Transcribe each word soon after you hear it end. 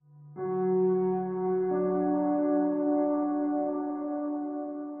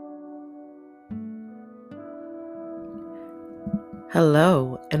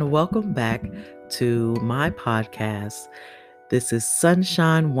Hello, and welcome back to my podcast. This is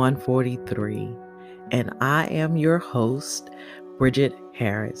Sunshine 143, and I am your host, Bridget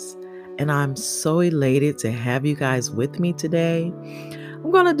Harris. And I'm so elated to have you guys with me today.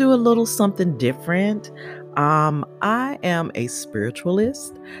 I'm going to do a little something different. I am a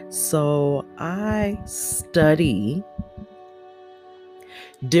spiritualist, so I study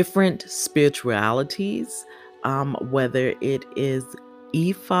different spiritualities, whether it is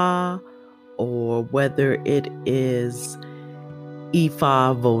Ifa or whether it is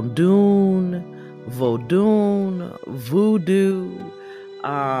Ifa Vodun, Voodoo,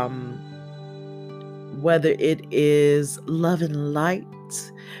 um, whether it is love and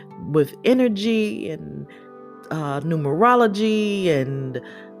light with energy and numerology and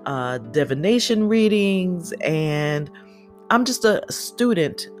divination readings, and I'm just a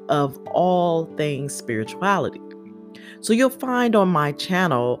student of all things spirituality. So you'll find on my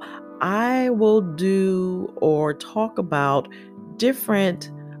channel, I will do or talk about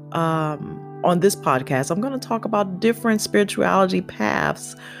different, on this podcast, I'm going to talk about different spirituality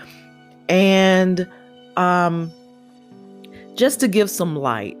paths. And just to give some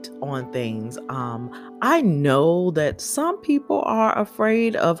light on things, I know that some people are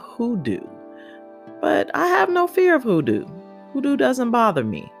afraid of hoodoo, but I have no fear of hoodoo. Hoodoo doesn't bother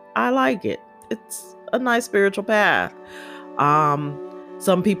me. I like it. It's a nice spiritual path.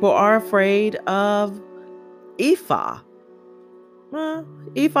 Some people are afraid of Ifa.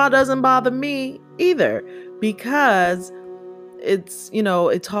 Ifa doesn't bother me either because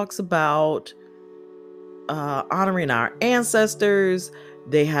it talks about honoring our ancestors.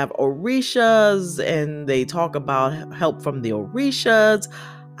 They have Orishas and they talk about help from the Orishas.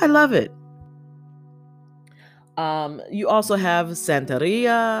 I love it. You also have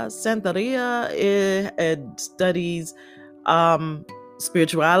Santeria. It studies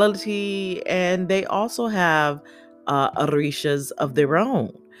spirituality, and they also have orishas of their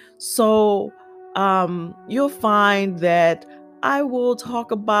own. So you'll find that I will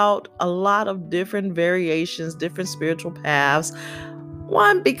talk about a lot of different variations, different spiritual paths.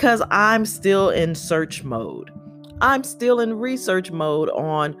 One, because I'm still in search mode. I'm still in research mode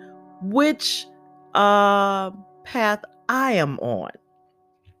on which path I am on.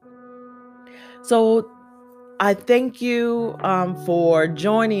 So I thank you for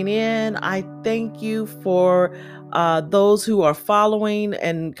joining in. I thank you for those who are following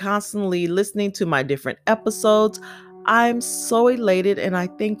and constantly listening to my different episodes. I'm so elated, and I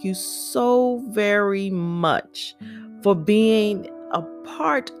thank you so very much for being a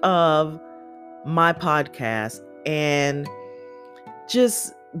part of my podcast and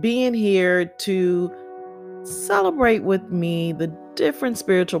just being here to celebrate with me the different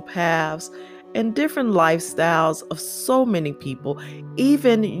spiritual paths and different lifestyles of so many people.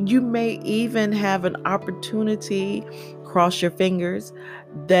 Even you may even have an opportunity, cross your fingers,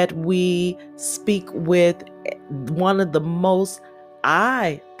 that we speak with one of the most,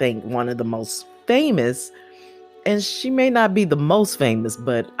 I think, one of the most famous. And she may not be the most famous,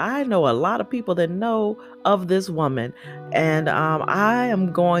 but I know a lot of people that know of this woman. And I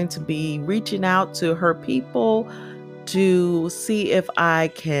am going to be reaching out to her people to see if I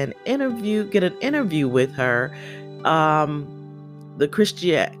can get an interview with her. The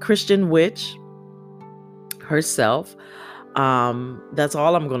Christian witch herself. That's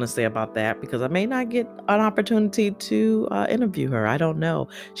all I'm going to say about that, because I may not get an opportunity to interview her. I don't know.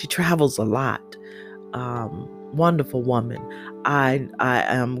 She travels a lot. Wonderful woman. I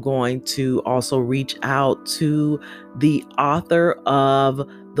am going to also reach out to the author of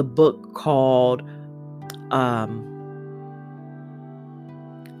the book called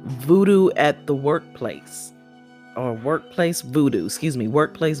Voodoo at the Workplace, or Workplace Voodoo. Excuse me,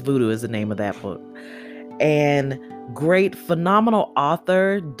 Workplace Voodoo is the name of that book. And great, phenomenal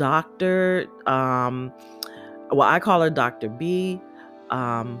author, Dr. I call her Dr. B.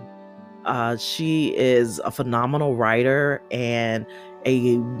 She is a phenomenal writer and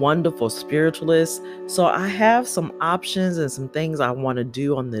a wonderful spiritualist. So I have some options and some things I want to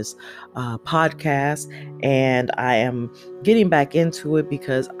do on this podcast. And I am getting back into it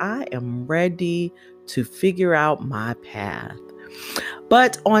because I am ready to figure out my path.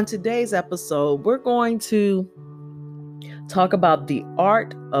 But on today's episode, we're going to talk about the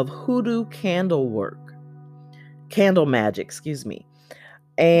art of hoodoo candle magic, excuse me.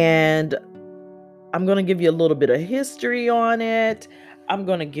 And I'm going to give you a little bit of history on it. I'm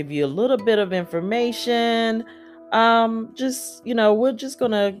going to give you a little bit of information. We're just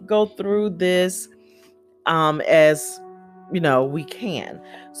going to go through this as we can.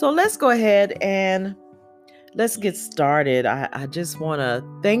 So let's go ahead and let's get started. I just want to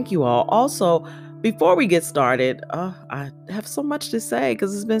thank you all. Also, before we get started, I have so much to say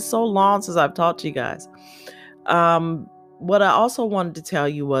because it's been so long since I've talked to you guys. What I also wanted to tell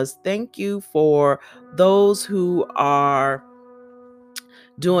you was thank you for those who are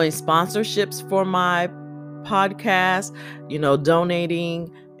doing sponsorships for my podcast,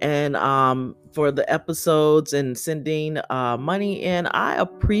 donating and for the episodes and sending money in. I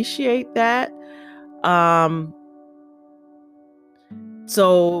appreciate that.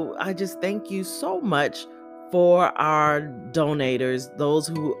 So I just thank you so much for our donators, those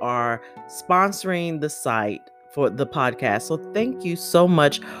who are sponsoring the site for the podcast. So thank you so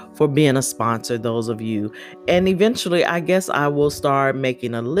much for being a sponsor, those of you. And eventually, I guess I will start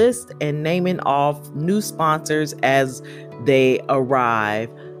making a list and naming off new sponsors as they arrive.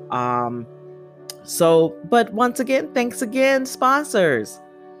 But once again, thanks again, sponsors.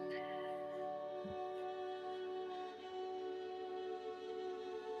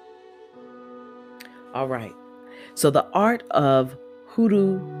 All right. So the art of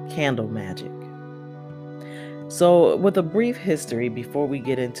hoodoo candle magic. So, with a brief history before we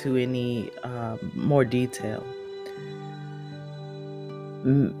get into any more detail,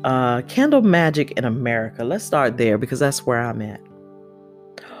 candle magic in America, let's start there because that's where I'm at.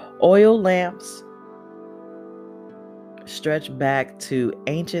 Oil lamps stretch back to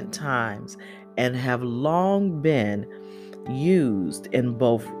ancient times and have long been used in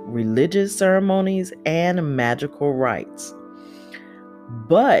both religious ceremonies and magical rites.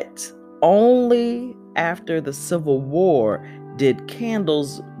 But only after the Civil War did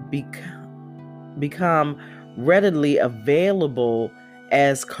candles become readily available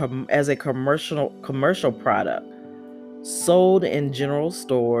as a commercial product sold in general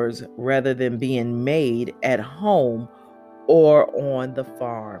stores rather than being made at home or on the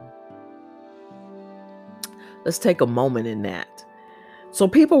farm. Let's take a moment in that. So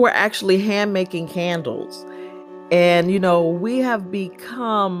people were actually hand making candles, and we have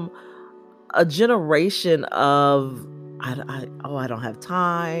become a generation of I don't have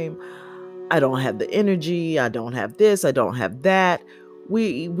time, I don't have the energy, I don't have this, I don't have that.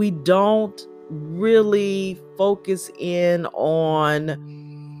 We don't really focus in on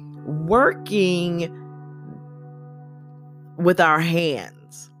working with our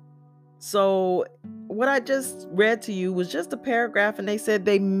hands. So what I just read to you was just a paragraph, and they said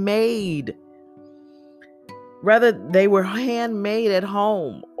they were handmade at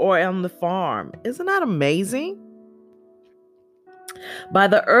home or on the farm. Isn't that amazing? By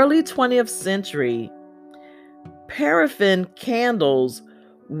the early 20th century, paraffin candles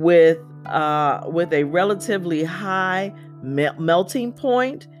with a relatively high melting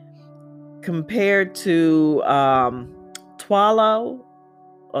point compared to tallow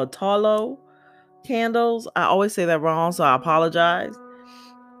candles. I always say that wrong, so I apologize.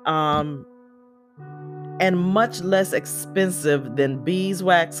 And much less expensive than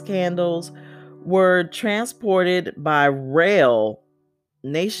beeswax candles, were transported by rail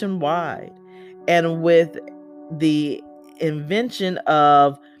nationwide. And with the invention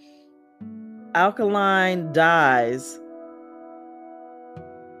of alkaline dyes,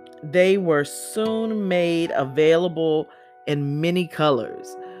 they were soon made available in many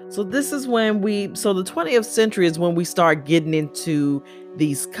colors. So the 20th century is when we start getting into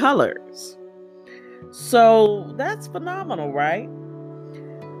these colors. So that's phenomenal, right?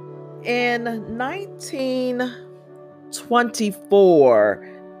 In 1924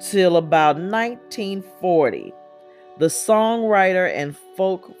 till about 1940, the songwriter and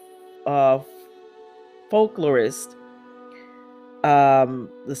folklorist,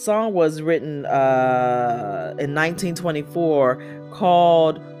 the song was written in 1924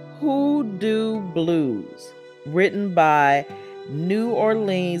 called Hoodoo Blues, written by New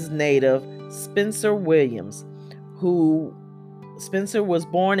Orleans native Spencer Williams, who Spencer was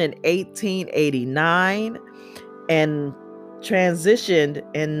born in 1889 and transitioned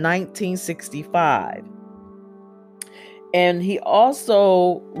in 1965. And he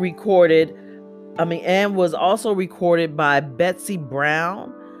also was also recorded by Betsy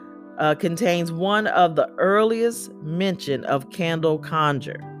Brown, contains one of the earliest mention of candle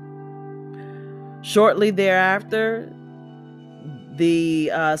conjure. Shortly thereafter, the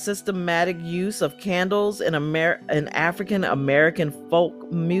systematic use of candles in African American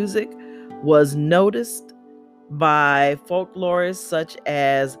folk music was noticed by folklorists such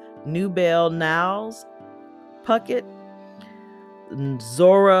as Newbell Niles, Puckett,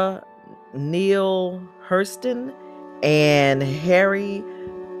 Zora Neale Hurston, and Harry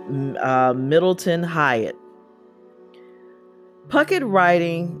Middleton Hyatt. Puckett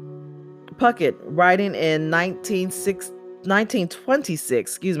Puckett, writing in 1926,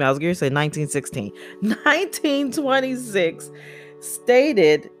 excuse me, I was going to say 1916, 1926,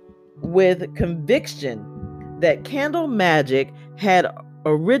 stated with conviction that candle magic had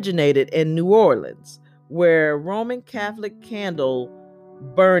originated in New Orleans, where Roman Catholic candle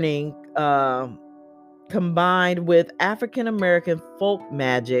burning combined with African American folk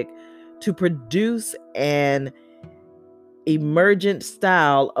magic to produce an emergent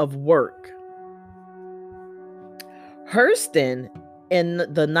style of work. Hurston in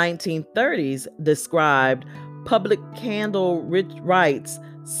the 1930s described public candle rites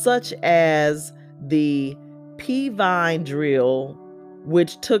such as the Peavine drill,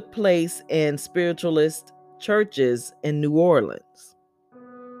 which took place in spiritualist churches in New Orleans.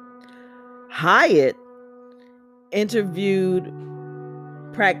 Hyatt interviewed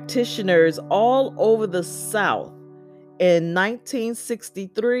practitioners all over the South in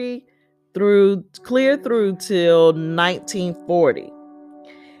 1963 clear through till 1940.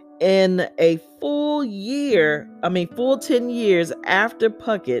 In a full 10 years after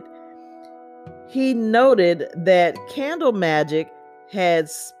Puckett, he noted that candle magic had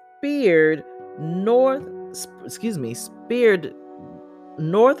speared northward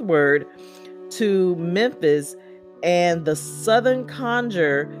to Memphis, and the Southern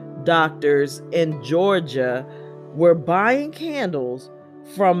conjure doctors in Georgia were buying candles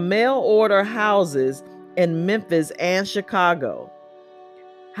from mail order houses in Memphis and Chicago.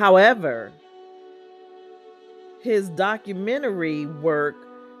 However, his documentary work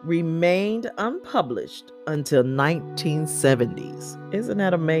remained unpublished until 1970s. Isn't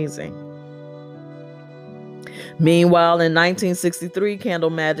that amazing? Meanwhile, in 1963, candle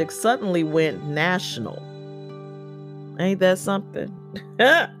magic suddenly went national. Ain't that something?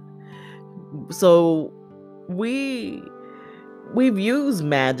 So we've used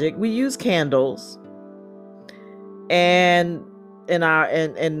magic, we use candles, and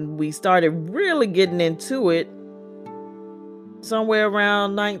we started really getting into it somewhere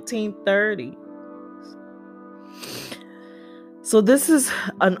around 1930. So this is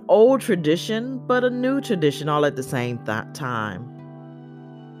an old tradition, but a new tradition all at the same time.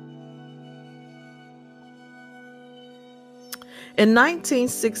 In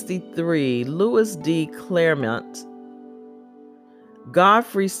 1963, Louis D. Claremont,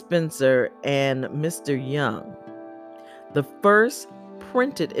 Godfrey Spencer, and Mr. Young, the first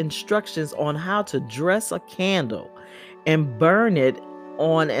printed instructions on how to dress a candle and burn it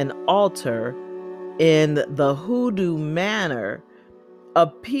on an altar in the Hoodoo manner,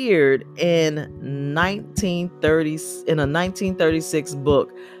 appeared in a 1936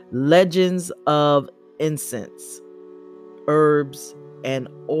 book, Legends of Incense, Herbs, and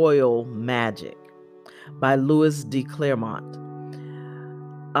Oil Magic by Louis D. Claremont,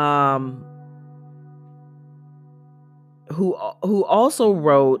 who also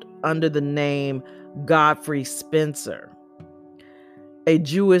wrote under the name Godfrey Spencer. A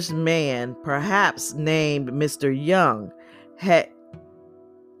Jewish man, perhaps named Mr. Young,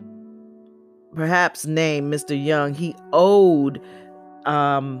 he owned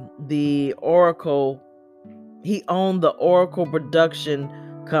the Oracle Production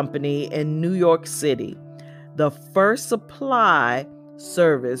Company in New York City, the first supply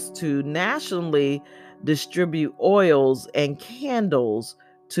service to nationally distribute oils and candles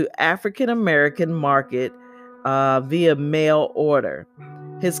to African American market via mail order.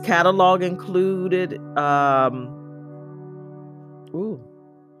 His catalog included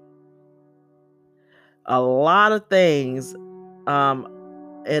a lot of things,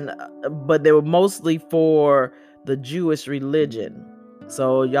 but they were mostly for the Jewish religion.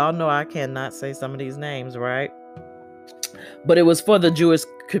 So y'all know I cannot say some of these names, right? But it was for the Jewish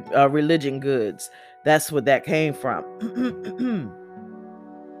religion goods. That's what that came from.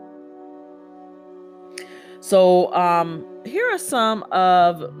 So here are some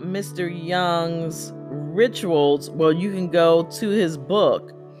of Mr. Young's rituals. Well, you can go to his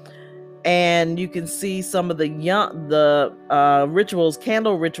book and you can see some of the rituals,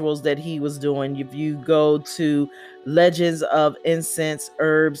 candle rituals that he was doing. If you go to Legends of Incense,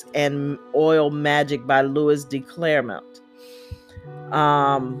 Herbs, and Oil Magic by Louis D. Claremont.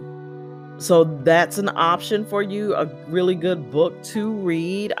 So that's an option for you, a really good book to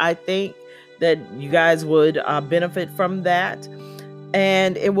read. I think that you guys would benefit from that.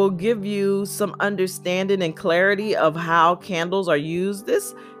 And it will give you some understanding and clarity of how candles are used.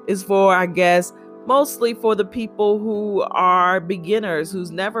 This is for, I guess, mostly for the people who are beginners, who's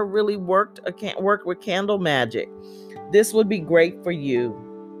never really worked with candle magic. This would be great for you.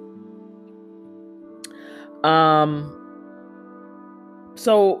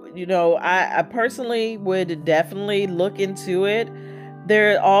 So, I personally would definitely look into it.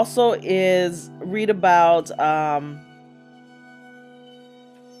 There also is read a book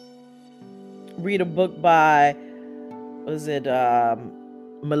by, was it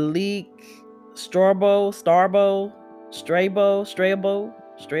Malik Strabo.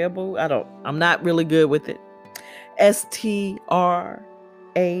 I'm not really good with it. Strabo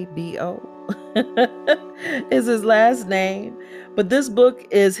is his last name. But this book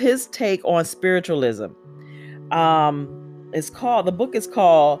is his take on spiritualism. The book is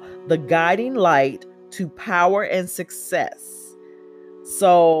called The Guiding Light to Power and Success.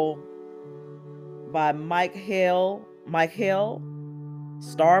 So by Michael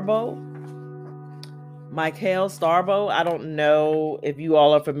Starbo. Michael Starbo. I don't know if you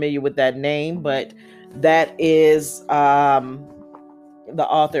all are familiar with that name, but that is the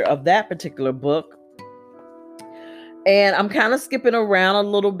author of that particular book. And I'm kind of skipping around a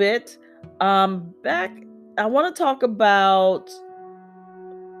little bit. I want to talk about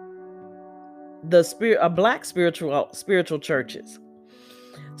black spiritual churches.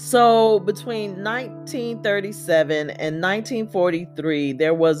 So between 1937 and 1943,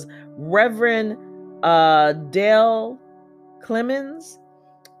 there was Reverend Dale Clemens,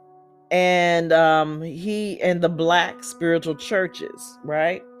 and he and the black spiritual churches,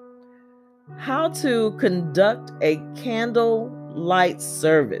 right? How to conduct a candle light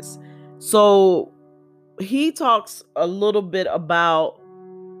service. So he talks a little bit about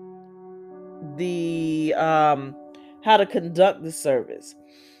the how to conduct the service.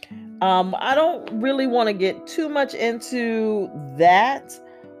 I don't really want to get too much into that,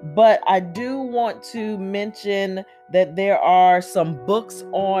 but I do want to mention that there are some books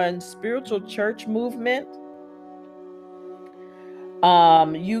on spiritual church movement.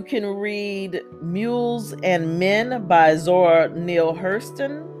 You can read Mules and Men by Zora Neale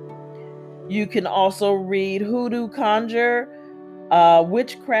Hurston. You can also read Hoodoo Conjure,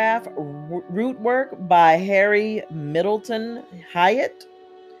 Witchcraft Root Work by Harry Middleton Hyatt.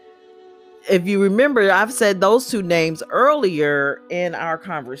 If you remember, I've said those two names earlier in our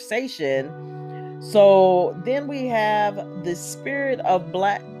conversation. So then we have The Spirit of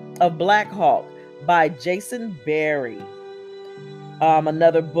Black Hawk by Jason Berry.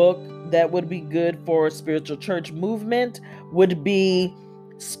 Another book that would be good for spiritual church movement would be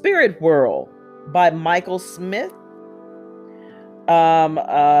Spirit World by Michael Smith.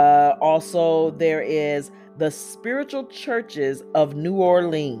 Also, there is The Spiritual Churches of New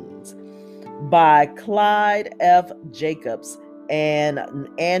Orleans by Clyde F. Jacobs and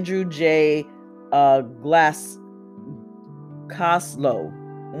Andrew J. Glasgow.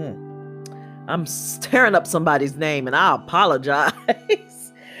 I'm tearing up somebody's name, and I apologize.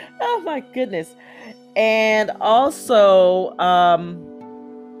 Oh my goodness. And also,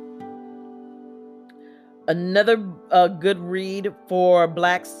 another good read for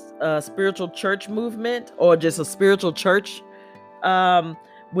Black spiritual church movement, or just a spiritual church,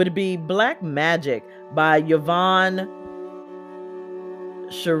 would be Black Magic by Yvonne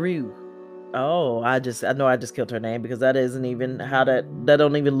Sherrill. Oh, I know I just killed her name, because that isn't even that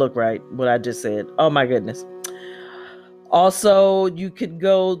don't even look right, what I just said. Oh my goodness. Also, you could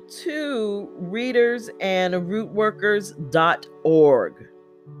go to readersandrootworkers.org.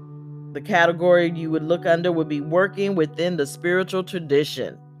 The category you would look under would be working within the spiritual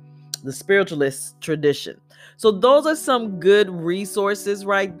tradition, the spiritualist tradition. So those are some good resources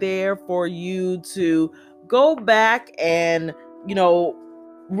right there for you to go back and,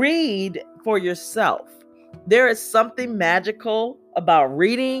 read for yourself. There is something magical about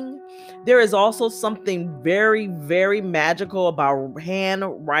reading. There is also something very, very magical about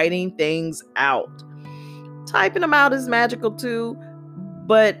handwriting things out. Typing them out is magical too,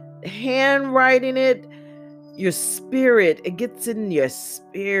 but handwriting it, it gets in your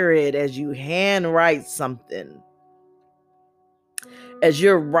spirit as you handwrite something. As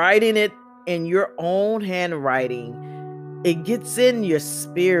you're writing it in your own handwriting, it gets in your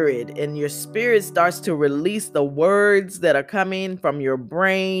spirit, and your spirit starts to release the words that are coming from your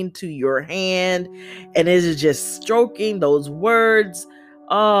brain to your hand, and it is just stroking those words.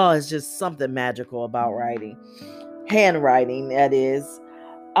 Oh, it's just something magical about handwriting, that is.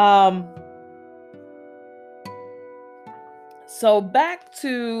 So back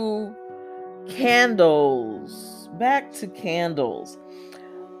to candles.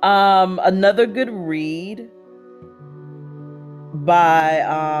 Another good read by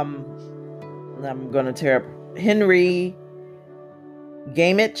I'm gonna tear up Henry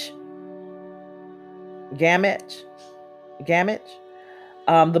Gamage.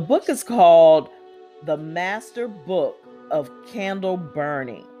 The book is called The Master Book of Candle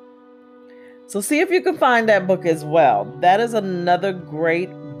Burning. So see if you can find that book as well. That is another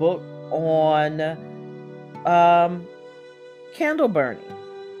great book on candle burning.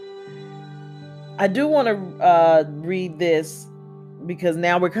 I do want to read this because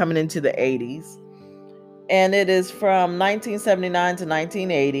now we're coming into the 80s. And it is from 1979 to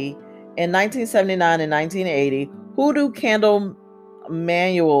 1980. In 1979 and 1980, Hoodoo Candle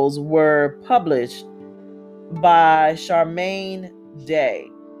Manuals were published by Charmaine Day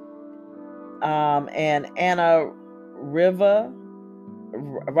and Anna Riva.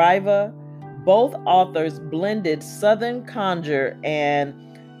 Both authors blended Southern conjure and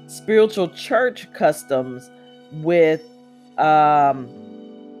spiritual church customs with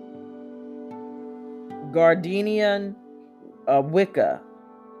Gardenian Wicca.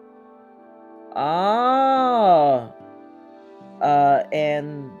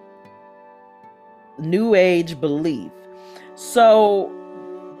 And New Age belief. So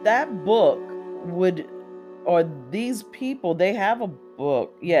that book these people, they have a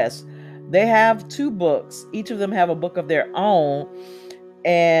book. Yes, they have 2 books. Each of them have a book of their own.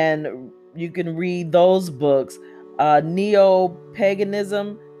 And you can read those books.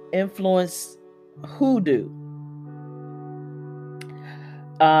 Neo-paganism influenced hoodoo.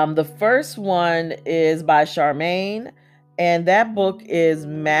 The first one is by Charmaine, and that book is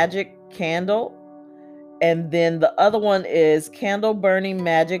Magic Candle. And then the other one is Candle Burning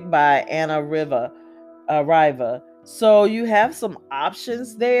Magic by Anna Riva. So you have some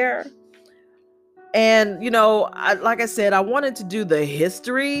options there. And, like I said, I wanted to do the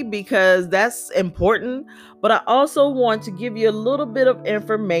history because that's important. But I also want to give you a little bit of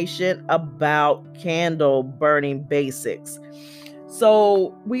information about candle burning basics.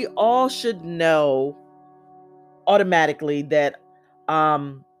 So we all should know automatically that,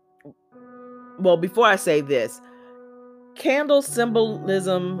 before I say this, candle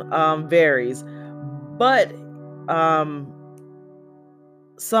symbolism varies, but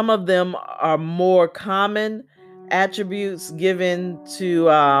some of them are more common attributes given to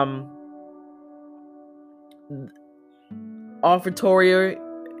offertory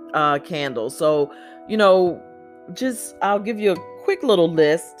candles. So, I'll give you a quick little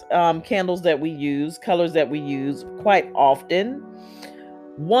list. Candles that we use, colors that we use quite often.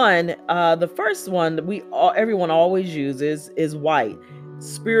 One, the first one that everyone always uses is white.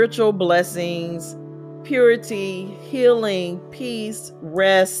 Spiritual blessings, purity, healing, peace,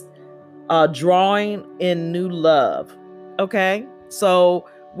 rest, drawing in new love. Okay, so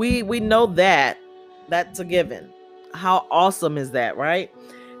we know that's a given. How awesome is that, right?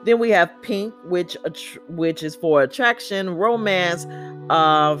 Then we have pink, which is for attraction, romance,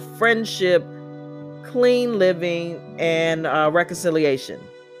 friendship, clean living, and reconciliation.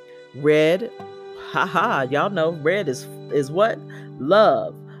 Red, y'all know red is what?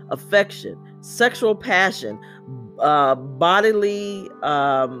 Love, affection, sexual passion, bodily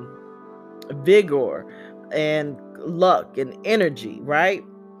vigor, and luck and energy, right?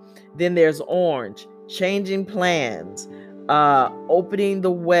 Then there's orange, changing plans, opening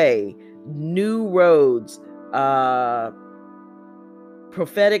the way, new roads,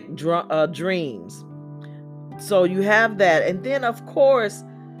 prophetic dreams. So you have that. And then, of course,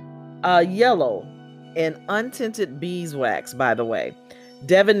 yellow and untinted beeswax, by the way.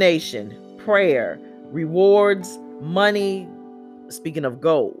 Divination, prayer, rewards, money, speaking of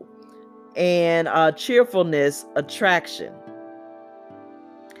gold, and cheerfulness, attraction.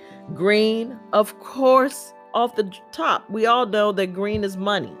 Green, of course, off the top. We all know that green is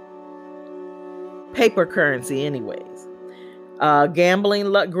money. Paper currency, anyways. Gambling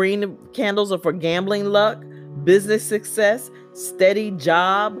luck. Green candles are for gambling luck, business success, steady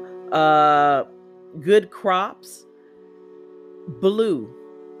job, good crops. Blue,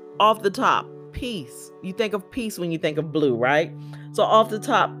 off the top, peace. You think of peace when you think of blue, right? So off the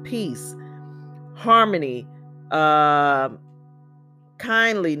top, peace, harmony,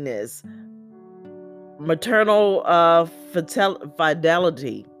 kindliness, maternal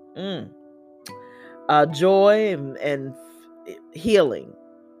fidelity, joy and healing.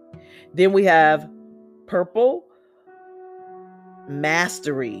 Then we have purple,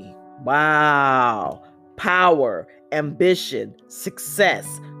 mastery, wow, power, ambition, success,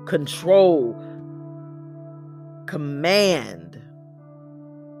 control, command.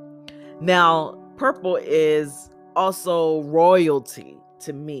 Now, purple is also royalty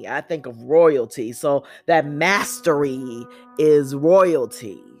to me. I think of royalty. So that mastery is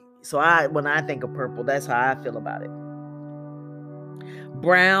royalty. So when I think of purple, that's how I feel about it.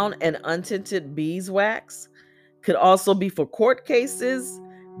 Brown and untinted beeswax could also be for court cases,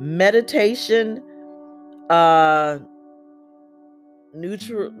 meditation,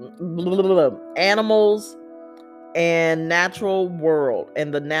 animals and natural world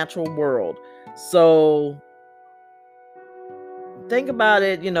and the natural world. So think about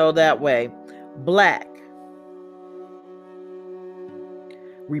it, that way. Black,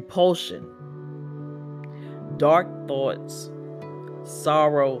 repulsion, dark thoughts,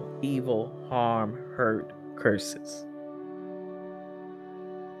 sorrow, evil, harm, hurt, curses.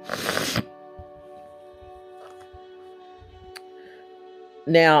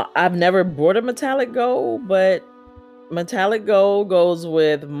 Now, I've never bought a metallic gold, but metallic gold goes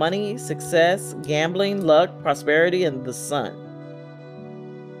with money, success, gambling, luck, prosperity, and the sun.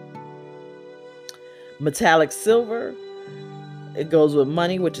 Metallic silver, it goes with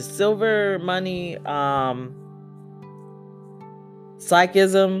money, which is silver, money,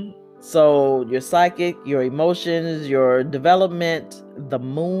 psychism. So your psychic, your emotions, your development, the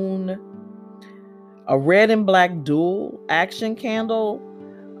moon. A red and black dual action candle,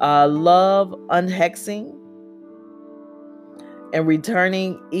 love, unhexing, and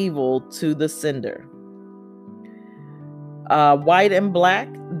returning evil to the sender. White and black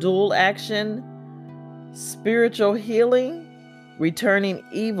dual action, spiritual healing, returning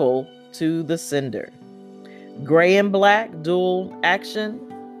evil to the sender. Gray and black dual action,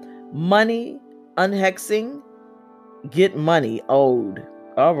 money, unhexing, get money owed.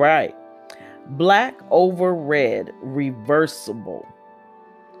 All right. Black over red, reversible,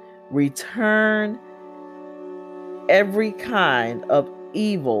 return every kind of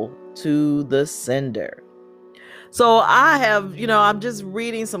evil to the sender. So I have, I'm just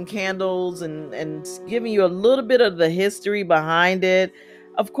reading some candles and giving you a little bit of the history behind it.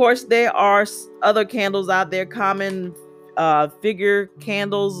 Of course, there are other candles out there, common figure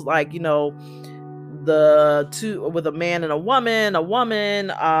candles, like, the two with a man and a woman,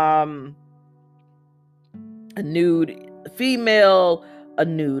 a nude female, a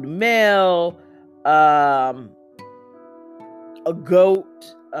nude male, a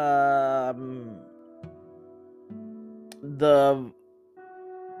goat, the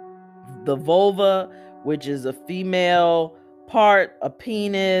vulva, which is a female part, a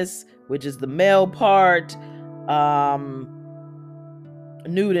penis, which is the male part,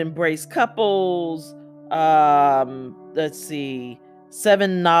 nude embrace couples, let's see,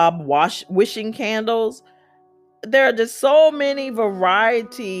 7 knob wishing candles. There are just so many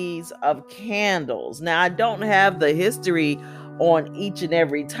varieties of candles. Now, I don't have the history on each and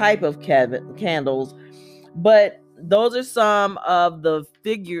every type of candles, but those are some of the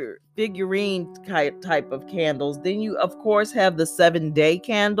figurine type of candles. Then you, of course, have the 7-day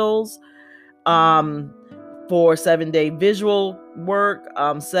candles for 7-day visual work,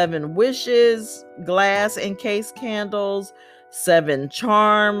 7 wishes, glass encased candles, 7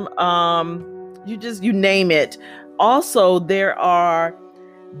 charm, you name it. Also, there are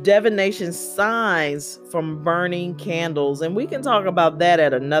divination signs from burning candles, and we can talk about that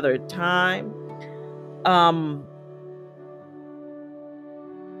at another time. And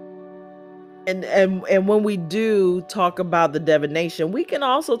when we do talk about the divination, we can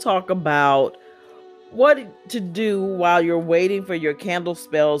also talk about what to do while you're waiting for your candle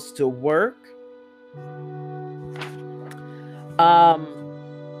spells to work.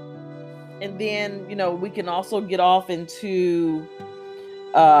 And then, we can also get off into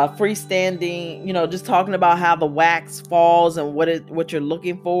freestanding, just talking about how the wax falls and what you're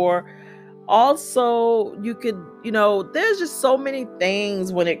looking for. Also, you could, there's just so many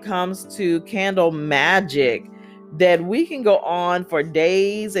things when it comes to candle magic that we can go on for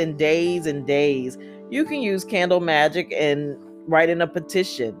days and days and days. You can use candle magic and write in a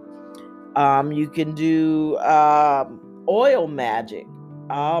petition. You can do oil magic.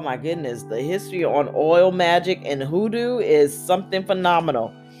 Oh my goodness, the history on oil magic and hoodoo is something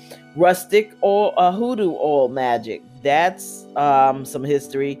phenomenal. Rustic or hoodoo oil magic, that's some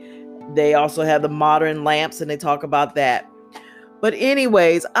history. They also have the modern lamps, and they talk about that. But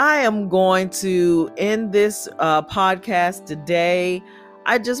anyways, I am going to end this podcast today.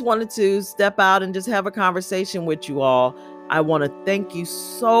 I just wanted to step out and just have a conversation with you all. I want to thank you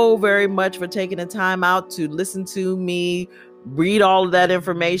so very much for taking the time out to listen to me read all of that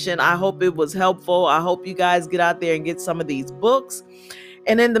information. I hope it was helpful. I hope you guys get out there and get some of these books.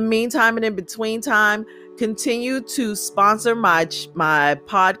 And in the meantime and in between time, continue to sponsor my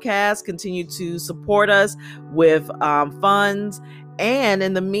podcast, continue to support us with funds. And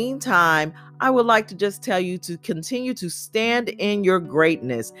in the meantime, I would like to just tell you to continue to stand in your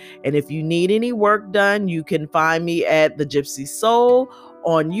greatness. And if you need any work done, you can find me at The Gypsy Soul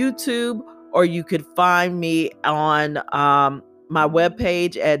on YouTube, or you could find me on my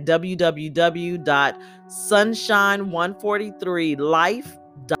webpage at www.sunshine143life